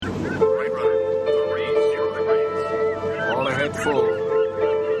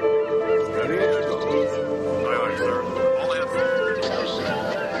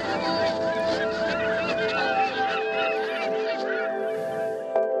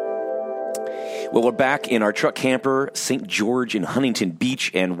Well, we're back in our truck camper, St. George in Huntington Beach,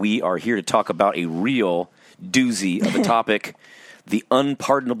 and we are here to talk about a real doozy of a topic, the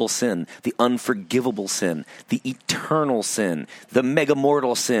unpardonable sin, the unforgivable sin, the eternal sin, the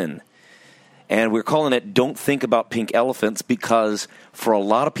mega-mortal sin. And we're calling it Don't Think About Pink Elephants because for a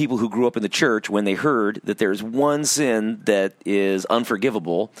lot of people who grew up in the church, when they heard that there's one sin that is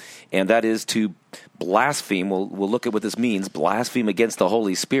unforgivable, and that is to blaspheme, we'll look at what this means, blaspheme against the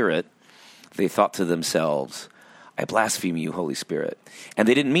Holy Spirit, they thought to themselves, I blaspheme you, Holy Spirit. And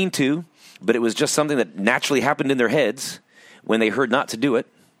they didn't mean to, but it was just something that naturally happened in their heads when they heard not to do it.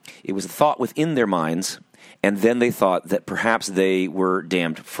 It was a thought within their minds, and then they thought that perhaps they were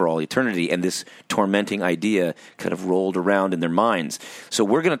damned for all eternity, and this tormenting idea kind of rolled around in their minds. So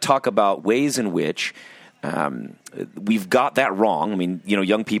we're going to talk about ways in which we've got that wrong. I mean,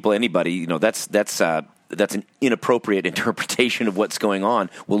 young people, anybody, that's an inappropriate interpretation of what's going on.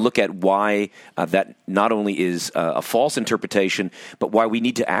 We'll look at why that not only is a false interpretation, but why we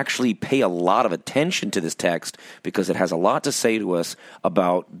need to actually pay a lot of attention to this text because it has a lot to say to us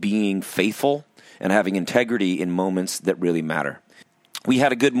about being faithful and having integrity in moments that really matter. We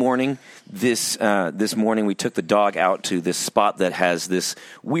had a good morning. This morning we took the dog out to this spot that has this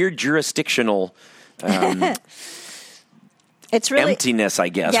weird jurisdictional it's really emptiness, I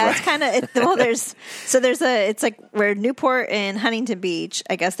guess. Yeah, right? It's kind of it's like where Newport and Huntington Beach,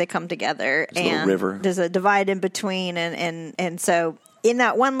 I guess they come together, there's and a river. There's a divide in between, and so in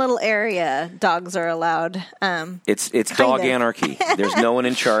that one little area, dogs are allowed. It's dog anarchy. There's no one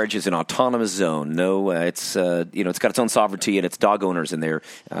in charge. It's an autonomous zone. No, it's got its own sovereignty, and it's dog owners, and they're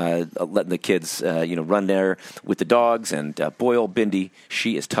letting the kids run there with the dogs. And boy, old Bindi,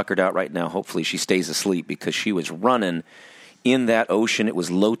 she is tuckered out right now. Hopefully, she stays asleep because she was running in that ocean. It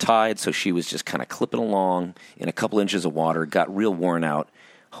was low tide, so she was just kind of clipping along in a couple inches of water, got real worn out.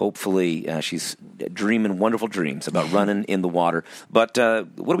 Hopefully, she's dreaming wonderful dreams about running in the water. But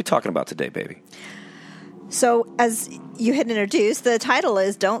what are we talking about today, baby? So, as you had introduced, the title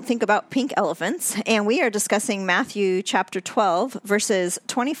is Don't Think About Pink Elephants, and we are discussing Matthew chapter 12, verses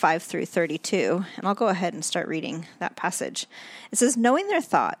 25 through 32. And I'll go ahead and start reading that passage. It says, knowing their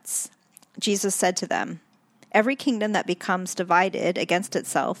thoughts, Jesus said to them, every kingdom that becomes divided against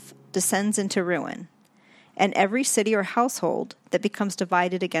itself descends into ruin, and every city or household that becomes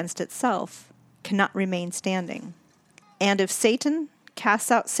divided against itself cannot remain standing. And if Satan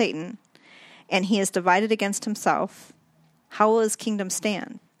casts out Satan, and he is divided against himself, how will his kingdom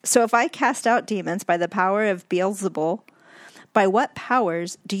stand? So if I cast out demons by the power of Beelzebul, by what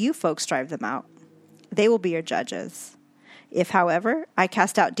powers do you folks drive them out? They will be your judges. If, however, I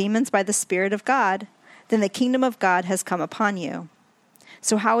cast out demons by the Spirit of God, then the kingdom of God has come upon you.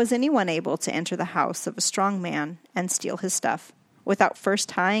 So how is anyone able to enter the house of a strong man and steal his stuff without first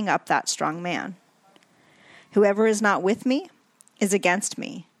tying up that strong man? Whoever is not with me is against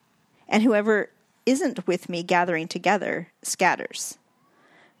me, and whoever isn't with me gathering together scatters.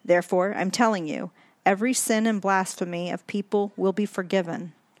 Therefore, I'm telling you, every sin and blasphemy of people will be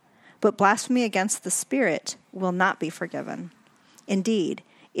forgiven, but blasphemy against the Spirit will not be forgiven. Indeed,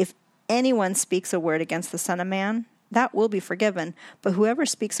 if anyone speaks a word against the Son of Man, that will be forgiven. But whoever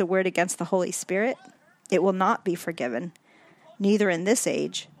speaks a word against the Holy Spirit, it will not be forgiven, neither in this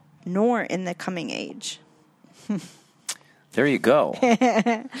age, nor in the coming age. There you go.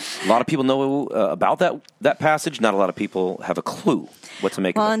 A lot of people know about that passage. Not a lot of people have a clue what to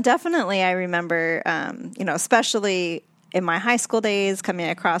make of it. Well, and definitely I remember, especially in my high school days, coming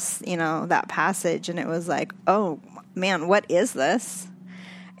across, that passage, and it was like, oh, man, what is this?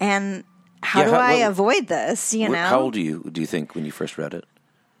 And how do I avoid this, How old do you think when you first read it?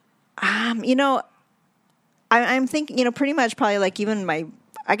 I'm thinking, pretty much probably like even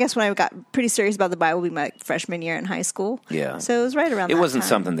I guess when I got pretty serious about the Bible would be my freshman year in high school. Yeah. So it was right around that time. It wasn't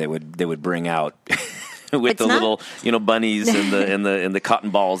something they would bring out with the little, bunnies and the cotton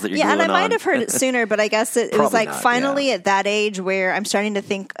balls that you're gluing on. Yeah, and I might on. have heard it sooner, but I guess it was like finally at that age where I'm starting to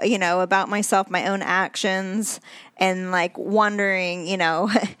think, about myself, my own actions, and like wondering,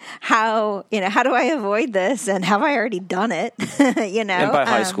 how do I avoid this, and have I already done it? And by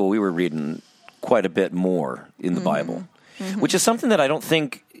high school, we were reading quite a bit more in the Bible, which is something that I don't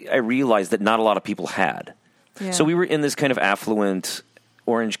think I realized that not a lot of people had. Yeah. So we were in this kind of affluent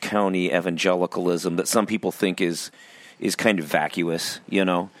Orange County evangelicalism that some people think is kind of vacuous,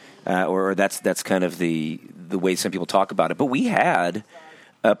 or that's kind of the way some people talk about it. But we had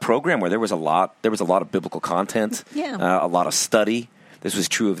a program where there was a lot of biblical content, a lot of study. This was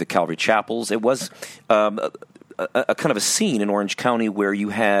true of the Calvary Chapels. It was a kind of a scene in Orange County where you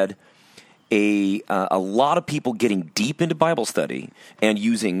had a lot of people getting deep into Bible study and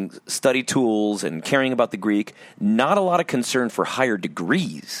using study tools and caring about the Greek. Not a lot of concern for higher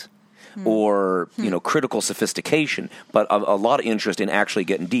degrees or critical sophistication, but a lot of interest in actually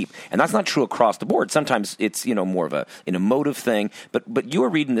getting deep. And that's not true across the board. Sometimes it's more of an emotive thing. But you are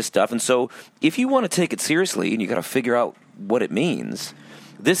reading this stuff, and so if you want to take it seriously and you got to figure out what it means,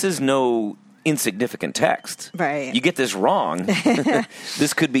 this is no insignificant text. Right. You get this wrong,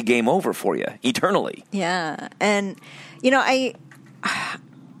 this could be game over for you eternally. Yeah. And,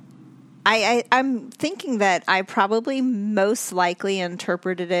 I'm thinking that I probably most likely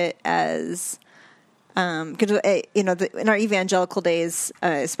interpreted it as, because, in our evangelical days,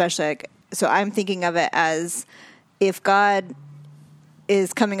 especially, so I'm thinking of it as if God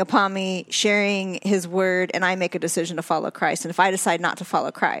is coming upon me, sharing his word, and I make a decision to follow Christ. And if I decide not to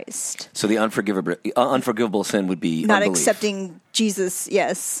follow Christ. So the unforgivable sin would be not unbelief. Accepting Jesus,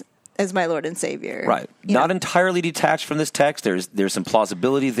 yes, as my Lord and Savior. Right. Not entirely detached from this text. There's some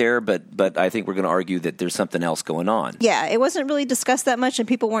plausibility there, but I think we're going to argue that there's something else going on. Yeah, it wasn't really discussed that much, and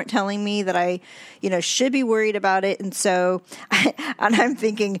people weren't telling me that I, should be worried about it. And so, and I'm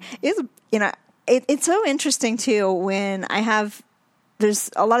thinking, it's so interesting too when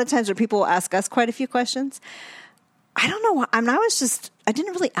there's a lot of times where people will ask us quite a few questions. I don't know. I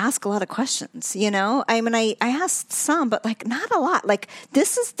didn't really ask a lot of questions, I asked some, but not a lot.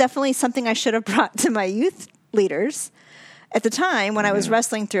 This is definitely something I should have brought to my youth leaders at the time when I was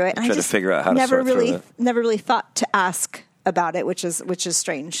wrestling through it. And I just to figure out how to sort through it. Never really thought to ask about it, which is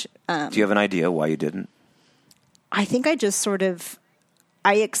strange. Do you have an idea why you didn't? I think I just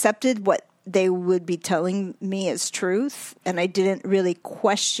I accepted what they would be telling me as truth, and I didn't really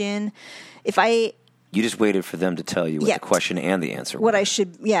question You just waited for them to tell you what the question and the answer were. What I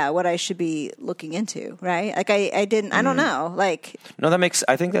should be looking into, right? I didn't, I don't know. No,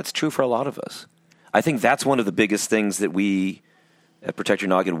 I think that's true for a lot of us. I think that's one of the biggest things that we at Protect Your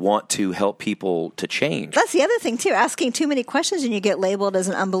Noggin want to help people to change. That's the other thing too. Asking too many questions and you get labeled as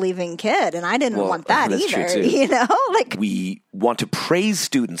an unbelieving kid, and I didn't want that that's either. True too. We want to praise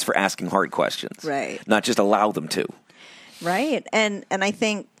students for asking hard questions, right? Not just allow them to, right? And I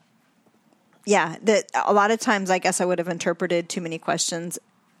think, that a lot of times I guess I would have interpreted too many questions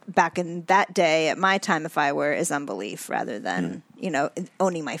back in that day at my time if I were as unbelief rather than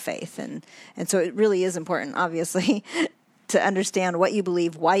owning my faith, and so it really is important, obviously. To understand what you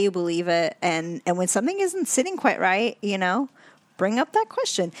believe, why you believe it, and when something isn't sitting quite right, bring up that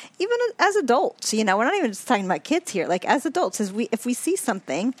question. Even as adults, we're not even just talking about kids here. As adults, if we see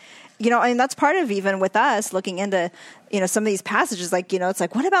something, and that's part of even with us looking into, some of these passages, it's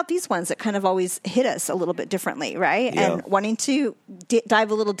what about these ones that kind of always hit us a little bit differently, right? Yeah. And wanting to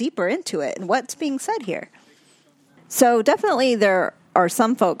dive a little deeper into it and what's being said here. So definitely there are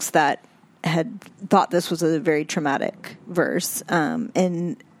some folks that had thought this was a very traumatic verse.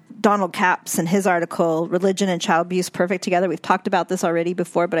 And Donald Capps in his article, Religion and Child Abuse Perfect Together, we've talked about this already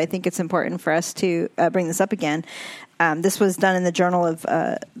before, but I think it's important for us to bring this up again. This was done in the Journal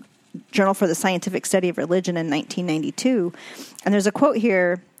for the Scientific Study of Religion in 1992. And there's a quote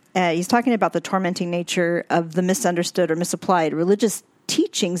here. He's talking about the tormenting nature of the misunderstood or misapplied religious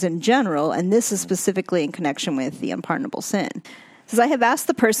teachings in general, and this is specifically in connection with the unpardonable sin. Says, I have asked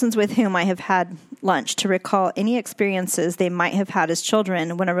the persons with whom I have had lunch to recall any experiences they might have had as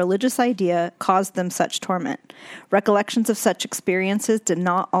children when a religious idea caused them such torment. Recollections of such experiences did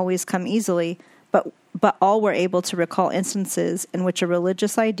not always come easily, but all were able to recall instances in which a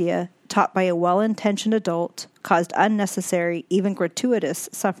religious idea, taught by a well-intentioned adult, caused unnecessary, even gratuitous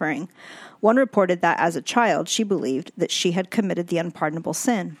suffering. One reported that as a child she believed that she had committed the unpardonable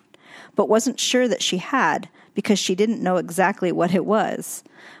sin, but wasn't sure that she had, because she didn't know exactly what it was.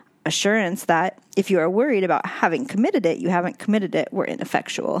 Assurance that if you are worried about having committed it, you haven't committed it, were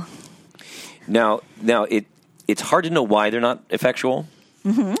ineffectual. Now it's hard to know why they're not effectual,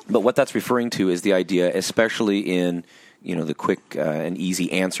 but what that's referring to is the idea, especially in the quick and easy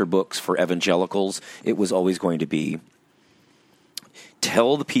answer books for evangelicals, it was always going to be,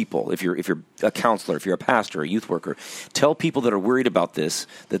 tell the people, if you're a counselor, if you're a pastor, a youth worker, tell people that are worried about this,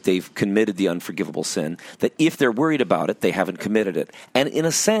 that they've committed the unforgivable sin, that if they're worried about it, they haven't committed it. And in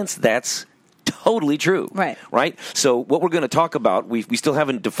a sense, that's totally true. Right? So what we're going to talk about, we still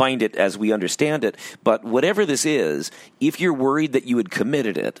haven't defined it as we understand it, but whatever this is, if you're worried that you had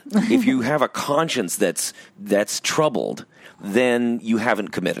committed it, if you have a conscience that's troubled, then you haven't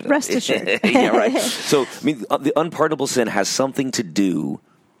committed it. Rest assured. Yeah, right. So, the unpardonable sin has something to do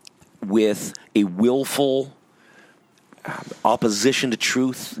with a willful opposition to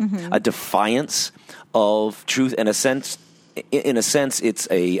truth, a defiance of truth. In a sense, it's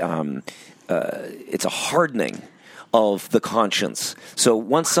a it's a hardening of the conscience. So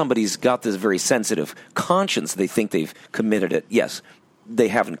once somebody's got this very sensitive conscience, they think they've committed it. Yes, they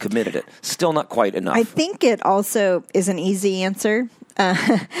haven't committed it. Still not quite enough. I think it also is an easy answer.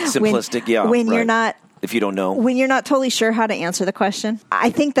 Simplistic, when right. you're not, if you don't know, when you're not totally sure how to answer the question. I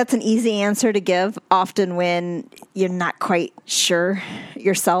think that's an easy answer to give often when you're not quite sure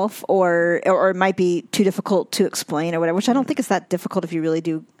yourself, or it might be too difficult to explain or whatever, which I don't think is that difficult if you really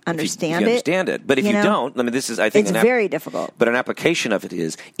do understand if you understand it. But if you don't, I mean, this is, I think, it's very difficult. But an application of it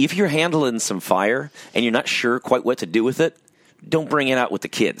is, if you're handling some fire and you're not sure quite what to do with it, don't bring it out with the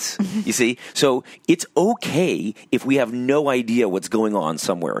kids, you see? So it's okay if we have no idea what's going on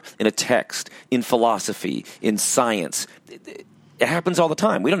somewhere, in a text, in philosophy, in science. It happens all the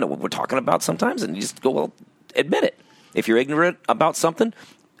time. We don't know what we're talking about sometimes, and you just go, well, admit it. If you're ignorant about something,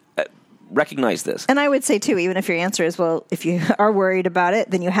 recognize this. And I would say, too, even if your answer is, well, if you are worried about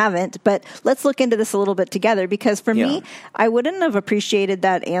it, then you haven't. But let's look into this a little bit together, because for me, I wouldn't have appreciated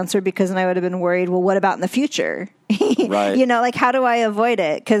that answer, because then I would have been worried, well, what about in the future? Right. You know, like, how do I avoid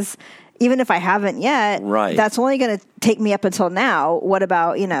it? Because even if I haven't yet, that's only going to take me up until now. What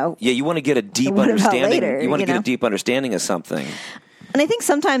about, Yeah, you want to get a deep understanding. Later, you want to get a deep understanding of something. And I think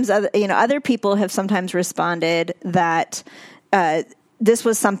sometimes, other people have sometimes responded that this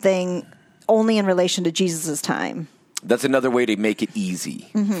was something only in relation to Jesus' time. That's another way to make it easy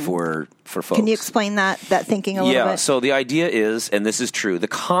for folks. Can you explain that thinking a little bit? Yeah, so the idea is, and this is true, the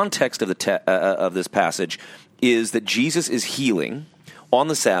context of of this passage is that Jesus is healing on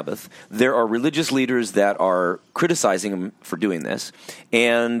the Sabbath. There are religious leaders that are criticizing him for doing this,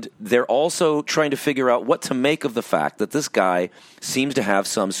 and they're also trying to figure out what to make of the fact that this guy seems to have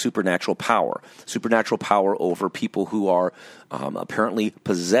some supernatural power over people who are apparently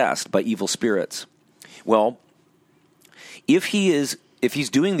possessed by evil spirits. Well, if he's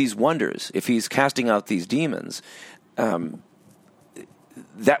doing these wonders, if he's casting out these demons, that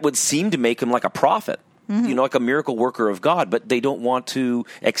would seem to make him like a prophet. Like a miracle worker of God, but they don't want to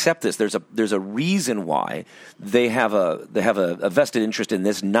accept this. There's a reason why they have a vested interest in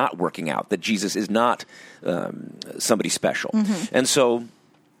this not working out, that Jesus is not somebody special. And so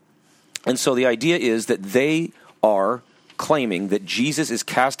the idea is that they are claiming that Jesus is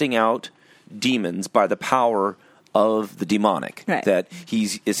casting out demons by the power of the demonic, that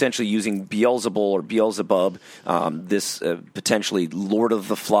he's essentially using Beelzebul or Beelzebub, this potentially Lord of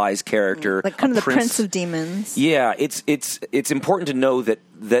the Flies character, like kind of the prince of demons. Yeah, it's important to know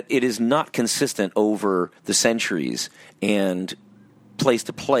that it is not consistent over the centuries and place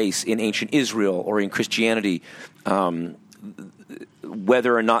to place in ancient Israel or in Christianity,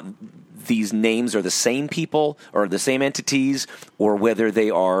 whether or not these names are the same people or the same entities, or whether they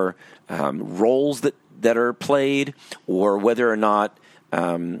are roles that are played, or whether or not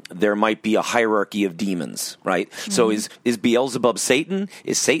there might be a hierarchy of demons, right? So is Beelzebub Satan?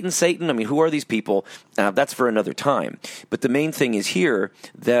 Is Satan Satan? I mean, who are these people? That's for another time. But the main thing is here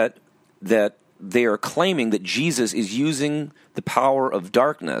that they are claiming that Jesus is using the power of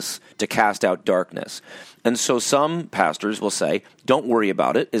darkness to cast out darkness. And so some pastors will say, don't worry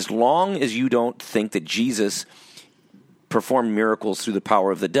about it. As long as you don't think that Jesus perform miracles through the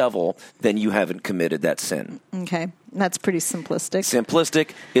power of the devil, then you haven't committed that sin. Okay. That's pretty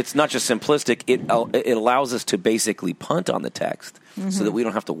simplistic. It's not just simplistic. It allows us to basically punt on the text so that we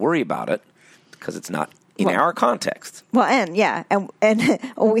don't have to worry about it because it's not in our context. Well, and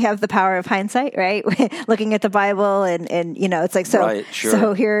we have the power of hindsight, right? Looking at the Bible and it's like, so, right, sure.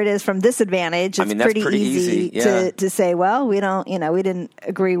 So here it is from this advantage. It's that's pretty easy to say, well, we didn't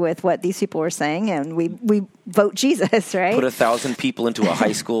agree with what these people were saying, and we vote Jesus, right? Put 1,000 people into a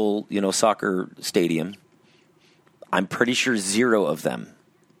high school, soccer stadium. I'm pretty sure 0 of them,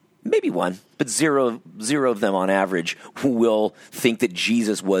 maybe 1, but zero of them on average will think that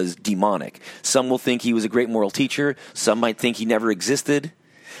Jesus was demonic. Some will think he was a great moral teacher. Some might think he never existed.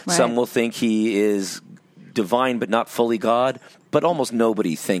 Right. Some will think he is divine but not fully God. But almost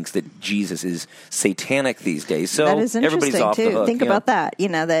nobody thinks that Jesus is satanic these days. So that is everybody's off too. the hook. Think about that.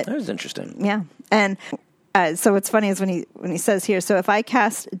 That is interesting. Yeah. And so what's funny is when he says here, so if I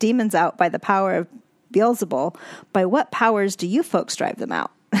cast demons out by the power of Beelzebul, by what powers do you folks drive them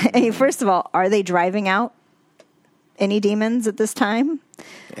out? I mean, first of all, are they driving out any demons at this time?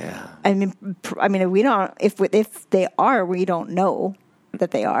 Yeah. I mean, we don't. If they are, we don't know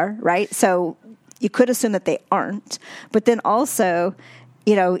that they are, right? So you could assume that they aren't. But then also,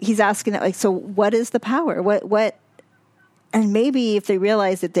 he's asking that, like, so what is the power? What? And maybe if they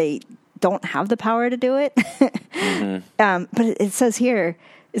realize that they don't have the power to do it, but it says here,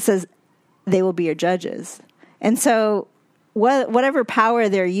 they will be your judges, and so. whatever power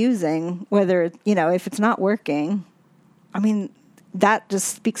they're using, whether, if it's not working, I mean, that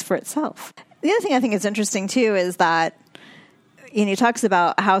just speaks for itself. The other thing I think is interesting, too, is that, he talks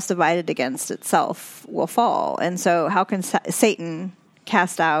about a house divided against itself will fall. And so how can Satan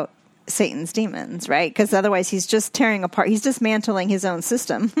cast out Satan's demons, right? Because otherwise he's just tearing apart. He's dismantling his own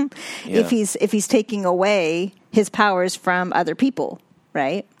system if he's taking away his powers from other people.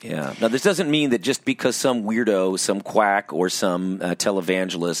 Right? Yeah. Now, this doesn't mean that just because some weirdo, some quack, or some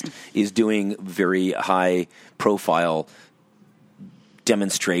televangelist is doing very high-profile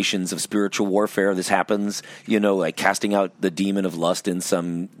demonstrations of spiritual warfare, this happens, like casting out the demon of lust in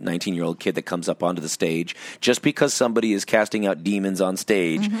some 19-year-old kid that comes up onto the stage. Just because somebody is casting out demons on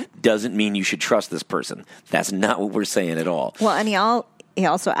stage doesn't mean you should trust this person. That's not what we're saying at all. Well, and he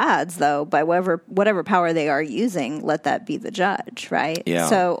also adds, though, by whatever power they are using, let that be the judge, right? Yeah.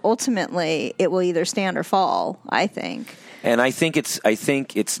 So ultimately, it will either stand or fall, I think. And I think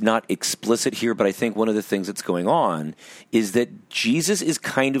it's not explicit here, but I think one of the things that's going on is that Jesus is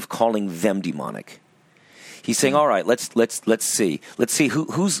kind of calling them demonic. He's saying, "All right, let's see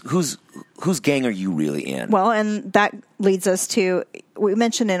whose gang are you really in?" Well, and that leads us to, we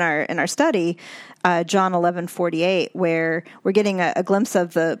mentioned in our study, John 11:48, where we're getting a glimpse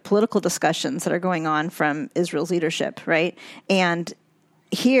of the political discussions that are going on from Israel's leadership, right? And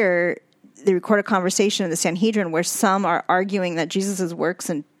here, they record a conversation in the Sanhedrin where some are arguing that Jesus' works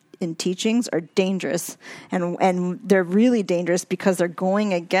and teachings are dangerous, and they're really dangerous because they're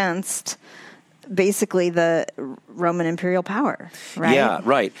going against basically the Roman imperial power, right? Yeah,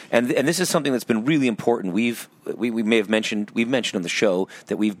 right. And this is something that's been really important. we've mentioned on the show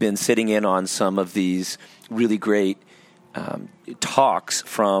that we've been sitting in on some of these really great talks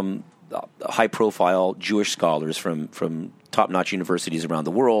from high-profile Jewish scholars from top-notch universities around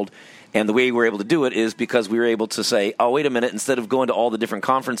the world. And the way we were able to do it is because we were able to say, oh, wait a minute, instead of going to all the different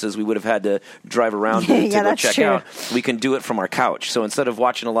conferences we would have had to drive around to go check out, we can do it from our couch. So instead of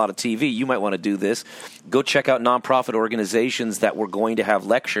watching a lot of TV, you might want to do this. Go check out nonprofit organizations that were going to have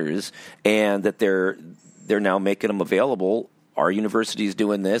lectures and that they're now making them available. Our university's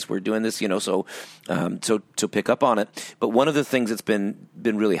doing this. We're doing this, so pick up on it. But one of the things that's been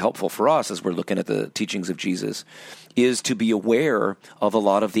really helpful for us as we're looking at the teachings of Jesus is to be aware of a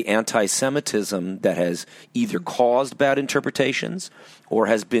lot of the anti-Semitism that has either caused bad interpretations or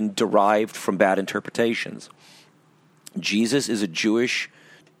has been derived from bad interpretations. Jesus is a Jewish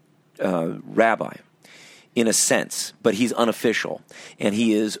rabbi in a sense, but he's unofficial, and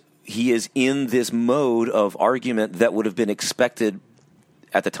he is in this mode of argument that would have been expected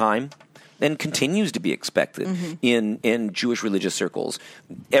at the time and continues to be expected in Jewish religious circles.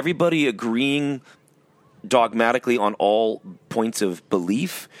 Everybody agreeing dogmatically on all points of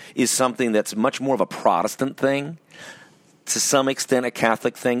belief is something that's much more of a Protestant thing. To some extent, a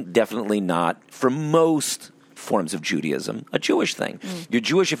Catholic thing, definitely not. For most forms of Judaism, a Jewish thing. You're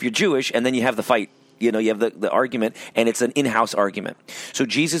Jewish if you're Jewish, and then you have the fight. You have the argument, and it's an in-house argument. So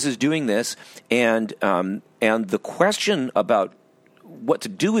Jesus is doing this, and the question about what to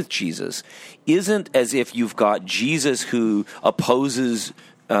do with Jesus isn't as if you've got Jesus who opposes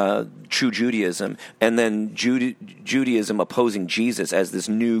true Judaism, and then Judaism opposing Jesus as this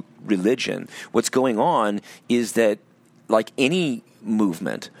new religion. What's going on is that, like any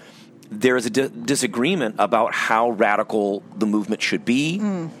movement, there is a disagreement about how radical the movement should be.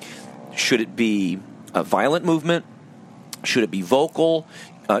 Should it be a violent movement? Should it be vocal?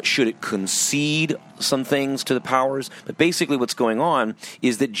 Should it concede some things to the powers? But basically what's going on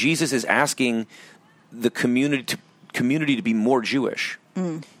is that Jesus is asking the community to be more Jewish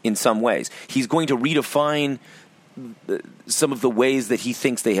in some ways. He's going to redefine some of the ways that he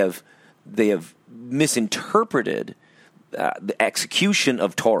thinks they have misinterpreted the execution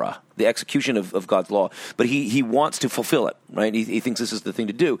of Torah, the execution of God's law. But he wants to fulfill it, right? He thinks this is the thing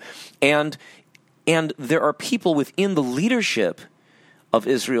to do. And there are people within the leadership of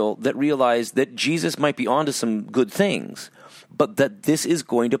Israel that realize that Jesus might be onto some good things, but that this is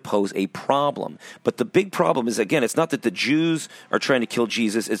going to pose a problem. But the big problem is, again, it's not that the Jews are trying to kill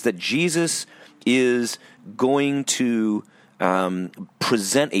Jesus, it's that Jesus is going to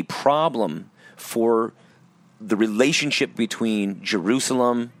present a problem for the relationship between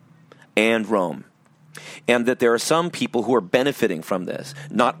Jerusalem and Rome. And that there are some people who are benefiting from this.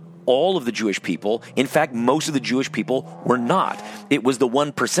 Not all of the Jewish people. In fact, most of the Jewish people were not. It was the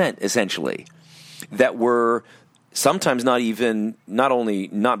 1%, essentially, that were sometimes not only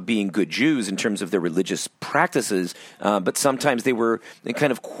not being good Jews in terms of their religious practices, but sometimes they were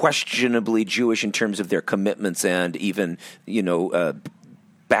kind of questionably Jewish in terms of their commitments and even,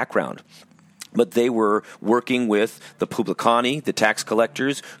 background. but they were working with the publicani, the tax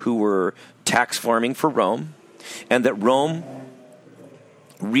collectors, who were tax farming for Rome, and that Rome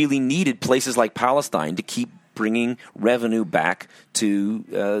really needed places like Palestine to keep bringing revenue back to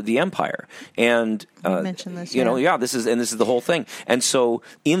the empire. And you mentioned this, this is the whole thing. And so,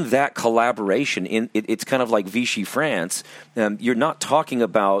 in that collaboration, it's kind of like Vichy France. You're not talking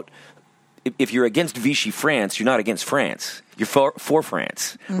about. If you're against Vichy France, you're not against France. You're for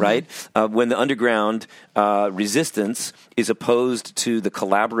France, right? When the underground resistance is opposed to the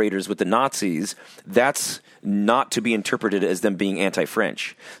collaborators with the Nazis, that's not to be interpreted as them being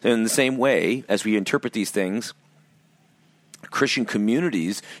anti-French. And in the same way, as we interpret these things, Christian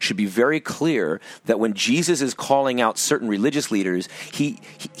communities should be very clear that when Jesus is calling out certain religious leaders, he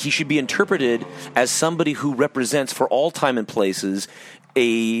should be interpreted as somebody who represents for all time and places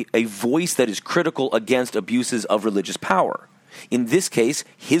a voice that is critical against abuses of religious power. In this case,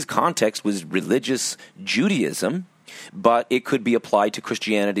 his context was religious Judaism, but it could be applied to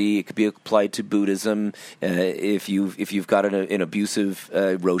Christianity. It could be applied to Buddhism. If you've got an abusive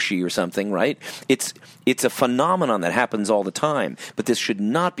Roshi or something, right? It's a phenomenon that happens all the time. But this should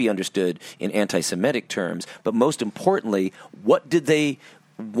not be understood in anti-Semitic terms. But most importantly, what did they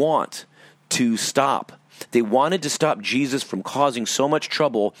want to stop? They wanted to stop Jesus from causing so much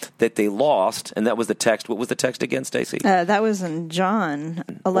trouble that they lost, and that was the text. What was the text again, Stacy? That was in John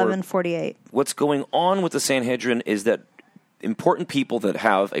 11:48. What's going on with the Sanhedrin is that important people that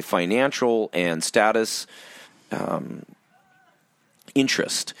have a financial and status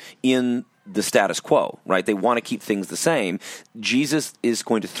interest in the status quo, right? They want to keep things the same. Jesus is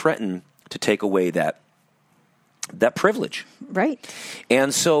going to threaten to take away that privilege. Right.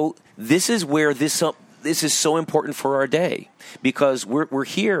 And so this is where this is so important for our day, because we're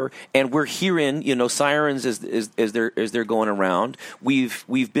here and we're hearing sirens as they're going around.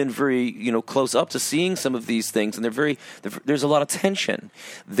 We've been very close up to seeing some of these things, and there's a lot of tension.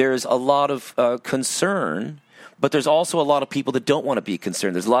 There's a lot of concern, but there's also a lot of people that don't want to be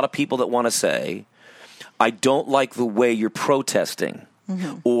concerned. There's a lot of people that want to say, "I don't like the way you're protesting,"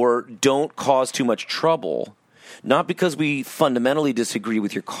 or "Don't cause too much trouble." Not because we fundamentally disagree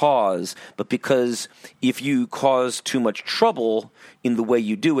with your cause, but because if you cause too much trouble in the way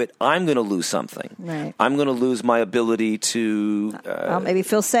you do it, I'm going to lose something. Right. I'm going to lose my ability to... maybe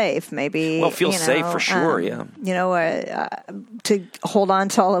feel safe. Maybe feel safe for sure, yeah. To hold on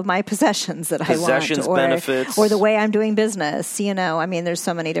to all of my possessions that I want. Possessions, benefits. Or the way I'm doing business. There's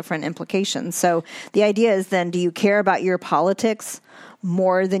so many different implications. So the idea is then, do you care about your politics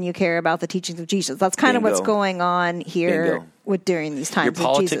more than you care about the teachings of Jesus? That's kind of what's going on here during these times. Your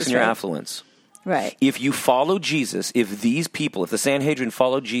politics of Jesus, and your right? affluence. Right. If you follow Jesus, if the Sanhedrin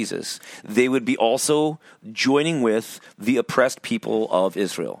followed Jesus, they would be also joining with the oppressed people of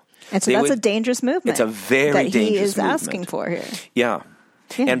Israel. And so that's a dangerous movement. It's a very dangerous movement. That he is asking for here. Yeah.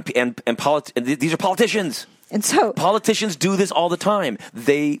 And these are politicians. And so politicians do this all the time.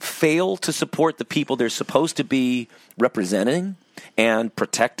 They fail to support the people they're supposed to be representing and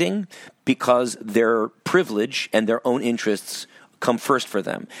protecting because their privilege and their own interests come first for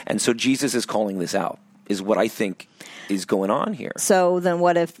them. And so Jesus is calling this out, is what I think is going on here. So then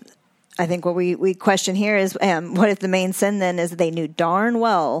what if, I think what we question here is, what if the main sin then is they knew darn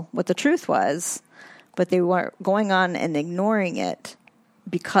well what the truth was, but they weren't going on and ignoring it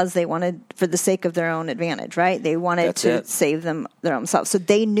because they wanted, for the sake of their own advantage, right? They wanted to save them their own self. So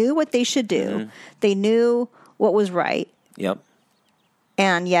they knew what they should do. Mm-hmm. They knew what was right. Yep.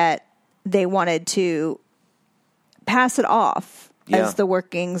 And yet they wanted to pass it off as the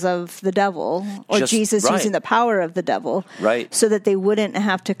workings of the devil, or Jesus using the power of the devil, right? So that they wouldn't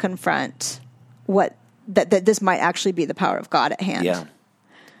have to confront that this might actually be the power of God at hand. Yeah.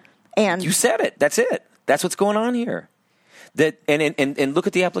 And you said it. That's it. That's what's going on here. And look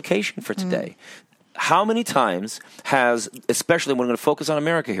at the application for today. How many times has, especially when we're going to focus on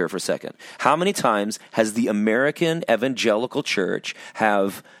America here for a second, how many times has the American evangelical church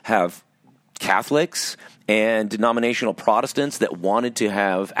have Catholics and denominational Protestants that wanted to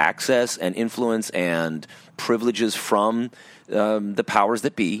have access and influence and privileges from the powers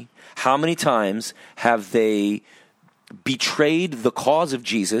that be? How many times have they betrayed the cause of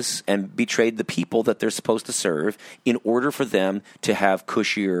Jesus and betrayed the people that they're supposed to serve in order for them to have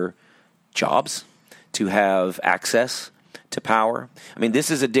cushier jobs, to have access to power? I mean, this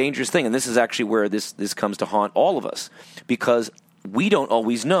is a dangerous thing, and this is actually where this comes to haunt all of us, because we don't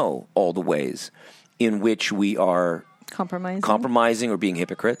always know all the ways in which we are compromising or being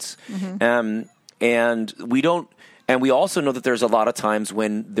hypocrites. Mm-hmm. And we also know that there's a lot of times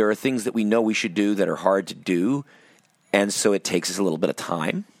when there are things that we know we should do that are hard to do, and so it takes us a little bit of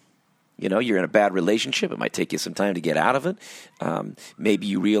time. You're in a bad relationship. It might take you some time to get out of it. Maybe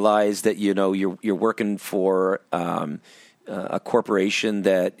you realize that, you're working for a corporation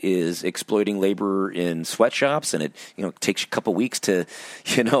that is exploiting labor in sweatshops, and it takes you a couple weeks to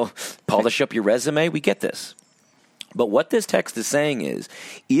polish up your resume. We get this. But what this text is saying is,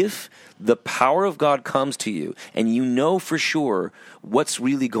 if the power of God comes to you and you know for sure what's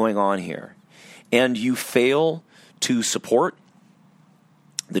really going on here, and you fail to support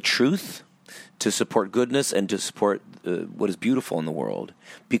the truth, to support goodness, and to support what is beautiful in the world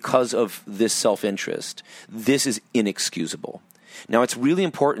because of this self-interest, this is inexcusable. Now, it's really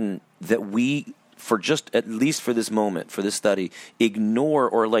important that we, for just at least for this moment, for this study, ignore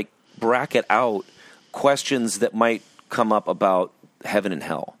or bracket out questions that might come up about heaven and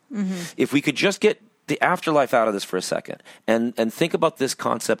hell. Mm-hmm. If we could just get the afterlife out of this for a second and think about this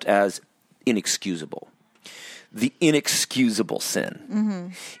concept as inexcusable. The inexcusable sin. Mm-hmm.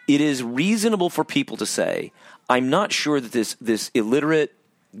 It is reasonable for people to say, I'm not sure that this illiterate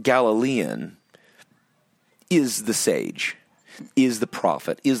Galilean is the sage, is the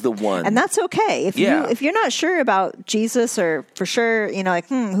prophet, is the one. And that's okay. If you're not sure about Jesus, or for sure,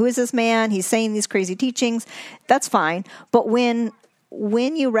 who is this man? He's saying these crazy teachings. That's fine. But when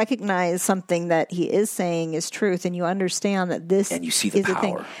you recognize something that he is saying is truth, and you understand that this and you see the is power, a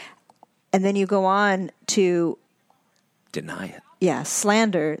thing, and then you go on to deny it. Yeah,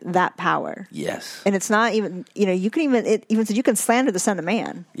 slander that power. Yes. And it's not even, you can even said you can slander the Son of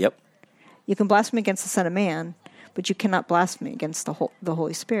Man. Yep. You can blaspheme against the Son of Man, but you cannot blaspheme against the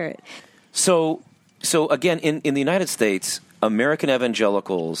Holy Spirit. So again, in the United States, American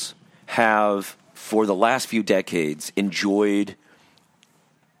evangelicals have, for the last few decades, enjoyed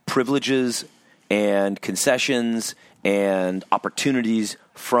privileges and concessions and opportunities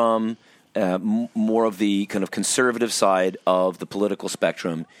from more of the kind of conservative side of the political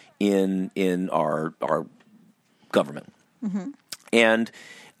spectrum in our government. Mm-hmm. And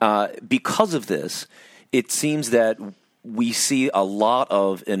because of this, it seems that we see a lot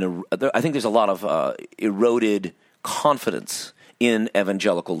of, I think there's a lot of eroded confidence in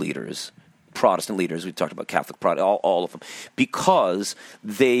evangelical leaders, Protestant leaders. We've talked about Catholic, all of them, because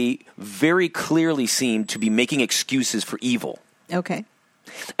they very clearly seem to be making excuses for evil. Okay.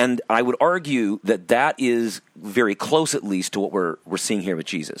 And I would argue that is very close, at least, to what we're seeing here with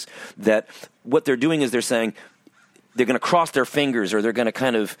Jesus. That what they're doing is they're saying they're going to cross their fingers, or they're going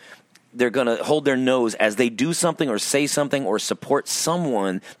to hold their nose as they do something or say something or support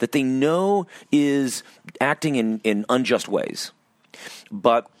someone that they know is acting in unjust ways.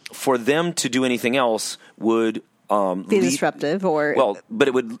 But for them to do anything else would be disruptive, but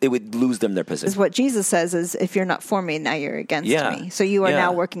it would lose them their position. Is what Jesus says is, if you're not for me, now you're against me. So you are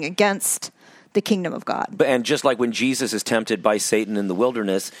now working against the kingdom of God. And just like when Jesus is tempted by Satan in the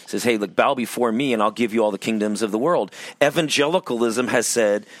wilderness, says, hey, look, bow before me and I'll give you all the kingdoms of the world. Evangelicalism has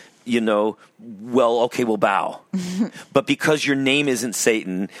said, we'll bow. But because your name isn't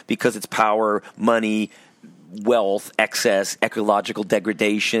Satan, because it's power, money, wealth, excess, ecological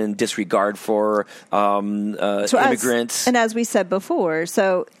degradation, disregard for immigrants. As we said before,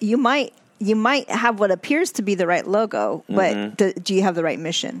 so you might have what appears to be the right logo, but do you have the right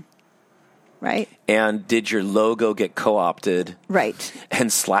mission? Right? And did your logo get co-opted? Right.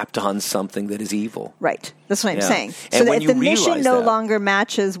 And slapped on something that is evil? Right. That's what I'm saying. And so if the mission no longer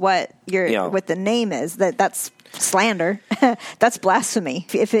matches what what the name is, that's slander. That's blasphemy.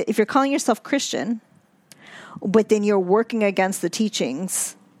 If you're calling yourself Christian, but then you're working against the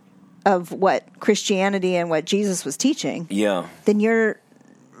teachings of what Christianity and what Jesus was teaching, then you're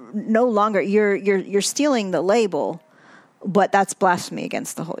no longer you're stealing the label, but that's blasphemy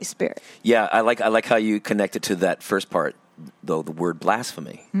against the Holy Spirit. Yeah, I like how you connect it to that first part, though, the word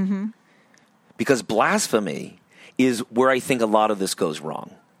blasphemy. Mm-hmm. Because blasphemy is where I think a lot of this goes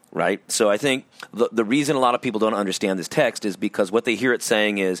wrong. Right? So I think the reason a lot of people don't understand this text is because what they hear it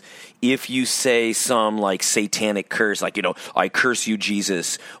saying is, if you say some satanic curse, I curse you,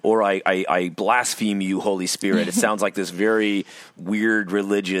 Jesus, or I blaspheme you, Holy Spirit, it sounds like this very weird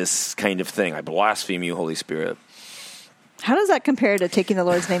religious kind of thing. I blaspheme you, Holy Spirit. How does that compare to taking the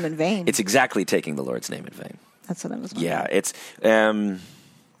Lord's name in vain? It's exactly taking the Lord's name in vain. That's what I was wondering. Yeah, it's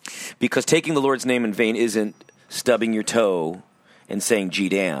because taking the Lord's name in vain isn't stubbing your toe and saying, gee,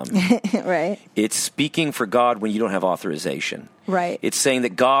 damn. Right. It's speaking for God when you don't have authorization. Right. It's saying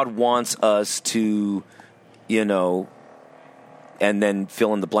that God wants us to, and then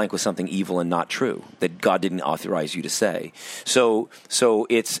fill in the blank with something evil and not true that God didn't authorize you to say. So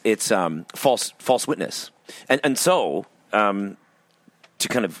it's false witness. And so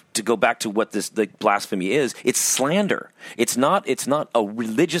to go back to what this the blasphemy is, it's slander. It's not a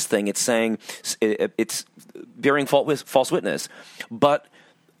religious thing. It's saying it's bearing false witness, but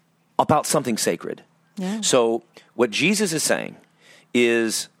about something sacred. Yeah. So what Jesus is saying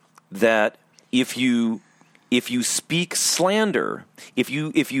is that if you speak slander, if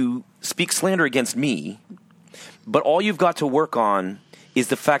you speak slander against me, but all you've got to work on is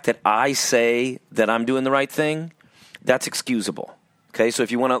the fact that I say that I'm doing the right thing, that's excusable. Okay, so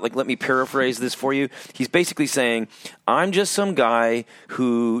if you want to, let me paraphrase this for you. He's basically saying, I'm just some guy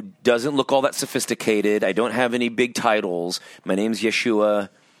who doesn't look all that sophisticated. I don't have any big titles. My name's Yeshua.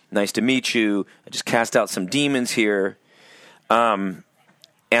 Nice to meet you. I just cast out some demons here. And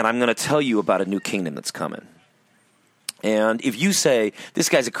I'm going to tell you about a new kingdom that's coming. And if you say, this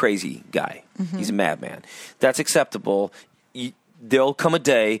guy's a crazy guy, he's a madman, that's acceptable. There'll come a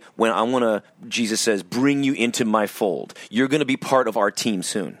day when I want to, Jesus says, bring you into my fold. You're going to be part of our team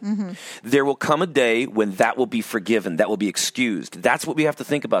soon. There will come a day when that will be forgiven, that will be excused. That's what we have to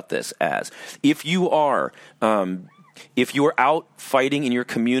think about this as. If you are out fighting in your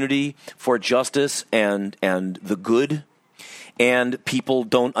community for justice and the good, and people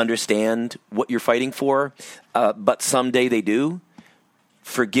don't understand what you're fighting for, but someday they do,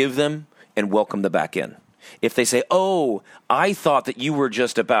 forgive them and welcome them back in. If they say, oh, I thought that you were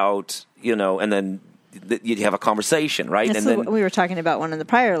just about, and then you'd have a conversation, right? And so then we were talking about one of the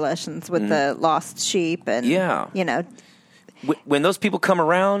prior lessons with the lost sheep and, When those people come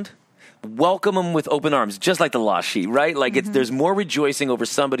around, welcome them with open arms, just like the lost sheep, right? Like there's more rejoicing over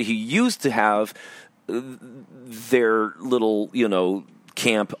somebody who used to have their little,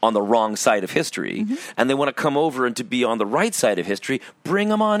 camp on the wrong side of history, and they want to come over and to be on the right side of history. Bring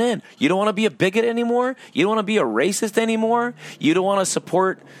them on in. You don't want to be a bigot anymore. You don't want to be a racist anymore. You don't want to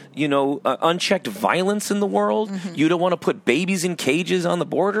support, unchecked violence in the world. You don't want to put babies in cages on the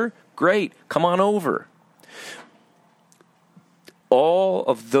border. Great. Come on over. All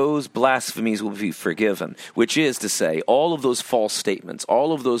of those blasphemies will be forgiven, which is to say all of those false statements,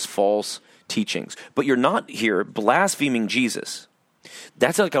 all of those false teachings. But you're not here blaspheming Jesus.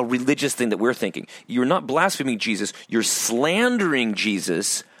 That's like a religious thing that we're thinking. You're not blaspheming Jesus. You're slandering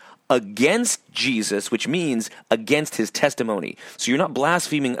Jesus against Jesus, which means against his testimony. So you're not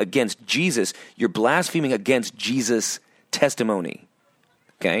blaspheming against Jesus. You're blaspheming against Jesus' testimony.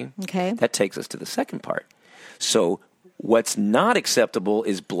 Okay? That takes us to the second part. So what's not acceptable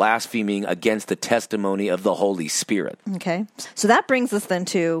is blaspheming against the testimony of the Holy Spirit. Okay. So that brings us then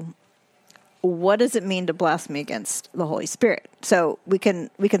to, what does it mean to blaspheme against the Holy Spirit? So we can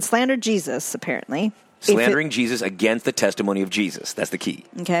slander Jesus, apparently. Slandering Jesus against the testimony of Jesus. That's the key.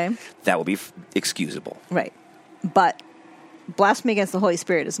 Okay. That will be excusable. Right. But blasphemy against the Holy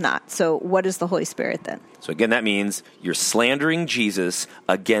Spirit is not. So what is the Holy Spirit then? So again, that means you're slandering Jesus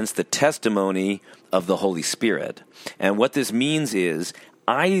against the testimony of the Holy Spirit. And what this means is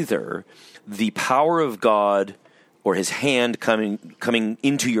either the power of God or his hand coming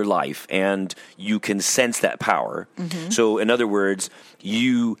into your life, and you can sense that power. So in other words,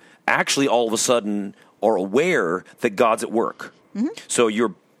 you actually all of a sudden are aware that God's at work. So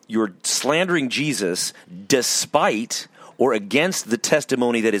you're slandering Jesus despite or against the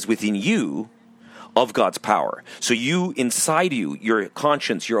testimony that is within you of God's power. So you, inside you, your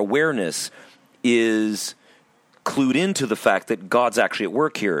conscience, your awareness is clued into the fact that God's actually at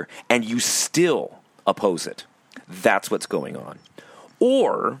work here, and you still oppose it. That's what's going on.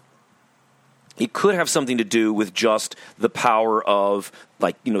 Or it could have something to do with just the power of,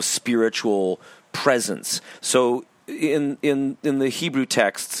 spiritual presence. So in the Hebrew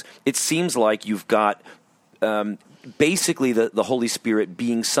texts, it seems like you've got basically the Holy Spirit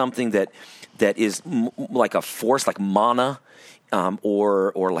being something that is like a force, like mana,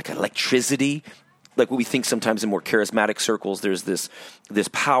 or like electricity. Like what we think sometimes in more charismatic circles, there's this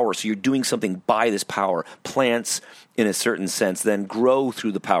power. So you're doing something by this power. Plants, in a certain sense, then grow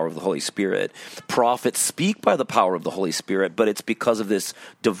through the power of the Holy Spirit. Prophets speak by the power of the Holy Spirit, but it's because of this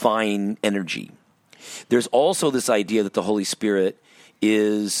divine energy. There's also this idea that the Holy Spirit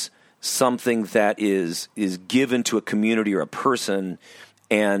is something that is given to a community or a person,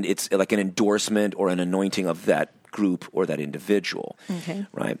 and it's like an endorsement or an anointing of that group or that individual,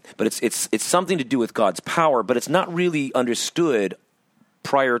 right? But it's something to do with God's power, but it's not really understood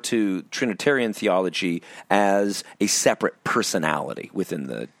prior to Trinitarian theology as a separate personality within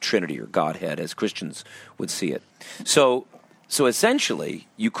the Trinity or Godhead, as Christians would see it. So essentially,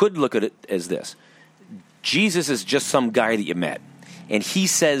 you could look at it as this. Jesus is just some guy that you met, and he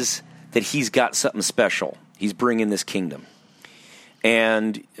says that he's got something special. He's bringing this kingdom.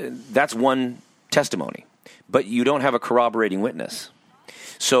 And that's one testimony. But you don't have a corroborating witness.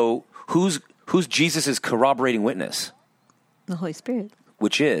 So who's Jesus' corroborating witness? The Holy Spirit.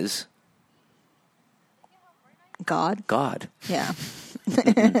 Which is God. God. Yeah.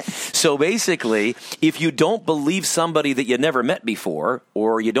 So basically, if you don't believe somebody that you never met before,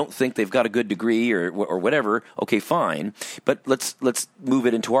 or you don't think they've got a good degree or whatever, okay, fine. But let's move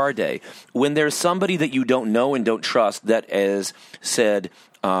it into our day. When there's somebody that you don't know and don't trust that has said,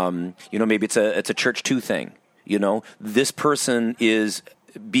 maybe it's a Church 2 thing. This person is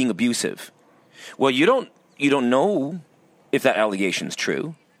being abusive. Well, you don't know if that allegation is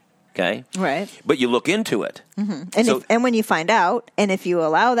true. Okay. Right. But you look into it. Mm-hmm. And when you find out, and if you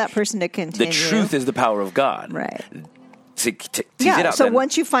allow that person to continue. The truth is the power of God. Right. Tease it out. So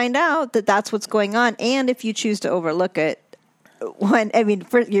once you find out that that's what's going on, and if you choose to overlook it,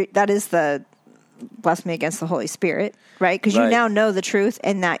 that is the blasphemy against the Holy Spirit, right? Because you now know the truth,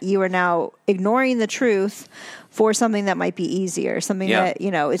 and that you are now ignoring the truth for something that might be easier, something that,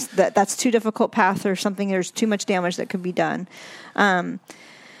 it's that's too difficult path, or something, there's too much damage that could be done.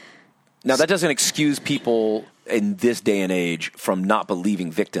 Now, that doesn't excuse people in this day and age from not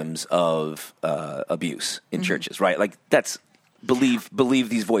believing victims of abuse in churches, right? Like, that's believe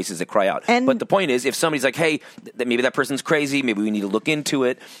these voices that cry out. But the point is, if somebody's like, hey, maybe that person's crazy, maybe we need to look into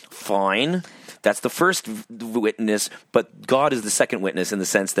it, fine. That's the first witness, but God is the second witness in the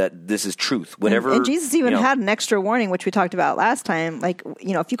sense that this is truth. Whatever. And Jesus even had an extra warning, which we talked about last time. Like,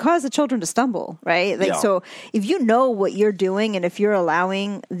 if you cause the children to stumble, right? Like, so if you know what you're doing, and if you're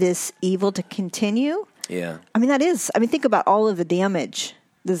allowing this evil to continue, think about all of the damage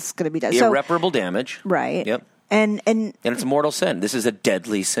this is going to be done. Irreparable damage, right? Yep. And it's a mortal sin. This is a